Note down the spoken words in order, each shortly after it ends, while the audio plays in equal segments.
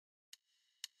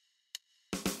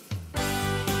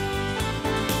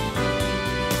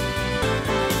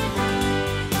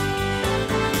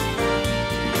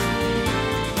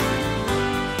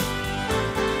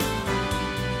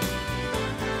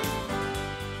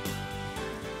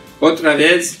Otra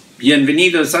vez,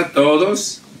 bienvenidos a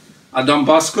todos a Don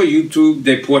Bosco YouTube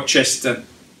de Port Chester.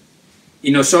 Y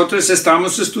nosotros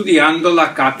estamos estudiando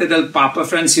la carta del Papa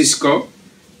Francisco,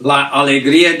 La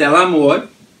Alegría del Amor.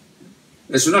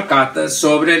 Es una carta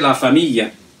sobre la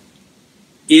familia.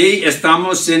 Y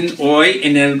estamos hoy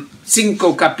en el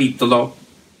 5 capítulo.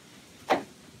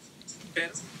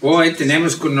 Hoy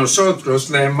tenemos con nosotros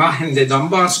la imagen de Don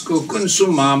Bosco con su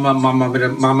mamá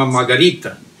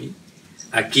Margarita.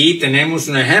 Aquí tenemos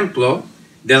un ejemplo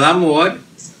del amor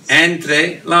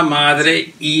entre la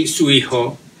madre y su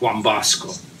hijo Juan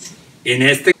Bosco. En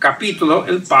este capítulo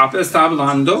el Papa está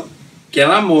hablando que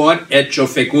el amor hecho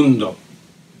fecundo.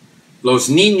 Los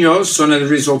niños son el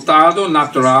resultado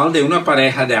natural de una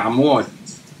pareja de amor.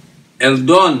 El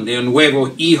don de un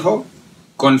nuevo hijo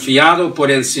confiado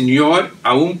por el Señor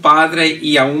a un padre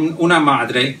y a una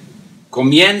madre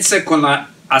comienza con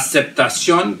la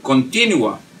aceptación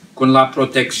continua, con la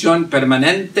protección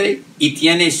permanente y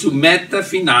tiene su meta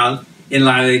final en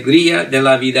la alegría de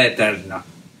la vida eterna.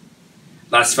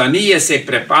 Las familias se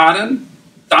preparan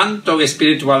tanto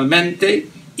espiritualmente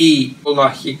y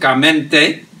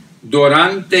psicológicamente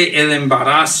durante el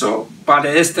embarazo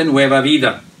para esta nueva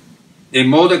vida, de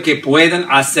modo que puedan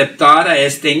aceptar a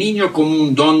este niño como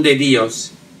un don de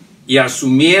Dios y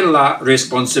asumir la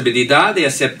responsabilidad de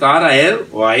aceptar a él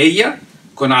o a ella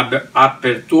con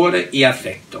apertura y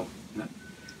afecto.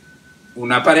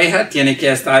 Una pareja tiene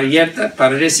que estar abierta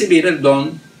para recibir el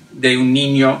don de un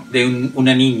niño, de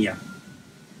una niña.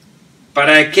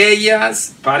 Para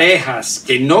aquellas parejas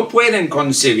que no pueden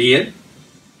concebir,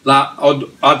 la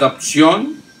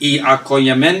adopción y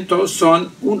acogimiento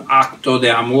son un acto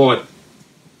de amor.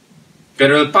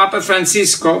 Pero el Papa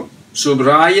Francisco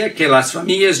subraya que las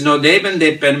familias no deben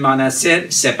de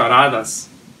permanecer separadas.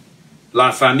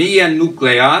 La familia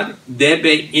nuclear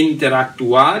debe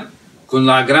interactuar con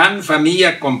la gran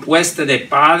familia compuesta de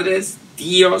padres,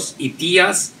 tíos y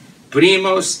tías,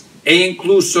 primos e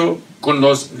incluso con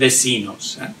los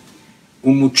vecinos.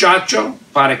 Un muchacho,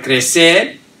 para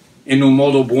crecer en un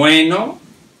modo bueno,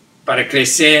 para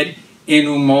crecer en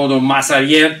un modo más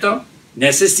abierto,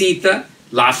 necesita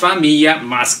la familia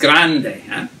más grande.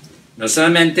 No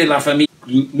solamente la familia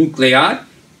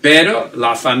nuclear, pero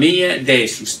la familia de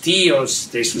sus tíos,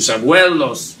 de sus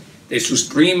abuelos, de sus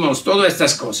primos. Todas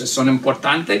estas cosas son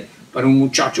importantes para un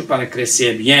muchacho para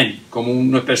crecer bien como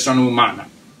una persona humana.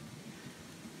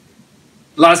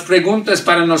 Las preguntas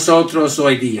para nosotros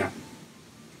hoy día.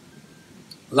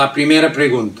 La primera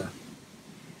pregunta.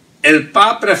 El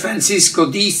Papa Francisco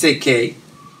dice que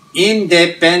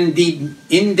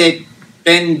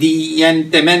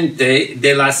independientemente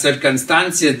de las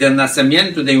circunstancias del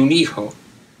nacimiento de un hijo,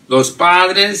 los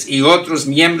padres y otros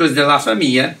miembros de la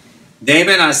familia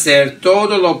deben hacer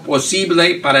todo lo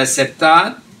posible para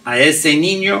aceptar a ese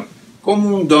niño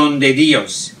como un don de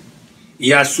Dios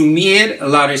y asumir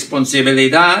la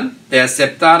responsabilidad de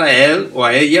aceptar a él o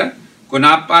a ella con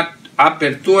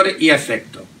apertura y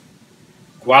afecto.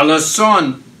 ¿Cuáles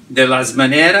son de las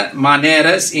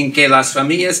maneras en que las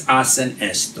familias hacen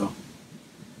esto?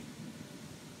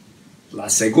 La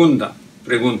segunda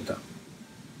pregunta.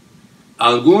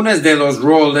 Algunos de los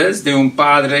roles de un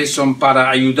padre son para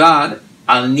ayudar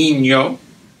al niño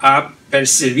a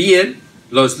percibir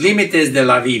los límites de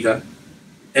la vida,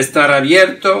 estar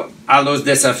abierto a los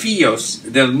desafíos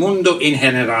del mundo en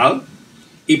general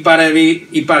y para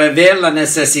ver la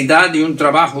necesidad de un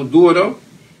trabajo duro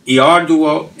y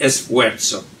arduo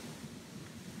esfuerzo.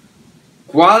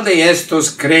 ¿Cuál de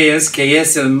estos crees que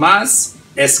es el más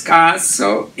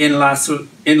escaso en la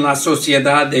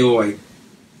sociedad de hoy?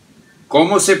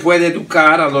 ¿Cómo se puede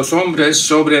educar a los hombres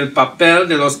sobre el papel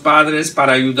de los padres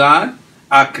para ayudar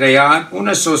a crear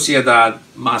una sociedad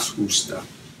más justa?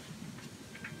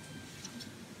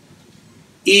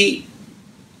 Y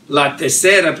la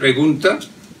tercera pregunta.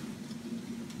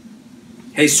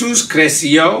 Jesús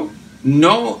creció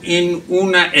no en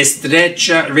una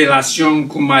estrecha relación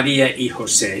con María y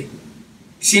José,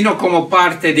 sino como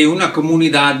parte de una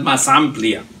comunidad más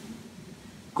amplia.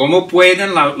 ¿Cómo pueden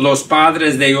los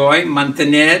padres de hoy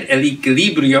mantener el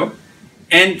equilibrio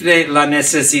entre la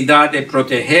necesidad de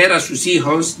proteger a sus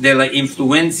hijos de las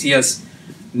influencias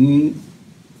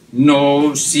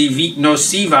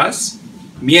nocivas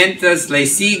mientras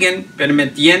les siguen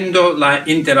permitiendo la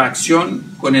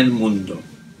interacción con el mundo?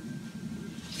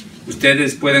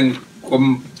 Ustedes pueden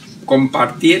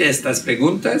compartir estas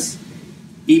preguntas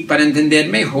y para entender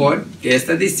mejor qué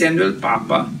está diciendo el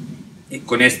Papa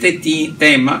con este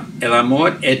tema, el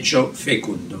amor hecho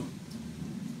fecundo.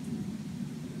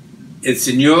 El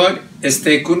Señor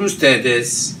esté con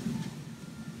ustedes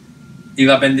Y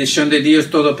la bendición de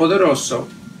Dios Todopoderoso,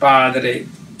 Padre,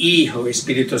 Hijo,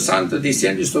 Espíritu Santo,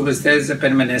 diciendo sobre ustedes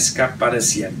permanezca para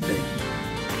siempre.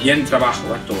 Bien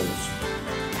trabajo a todos.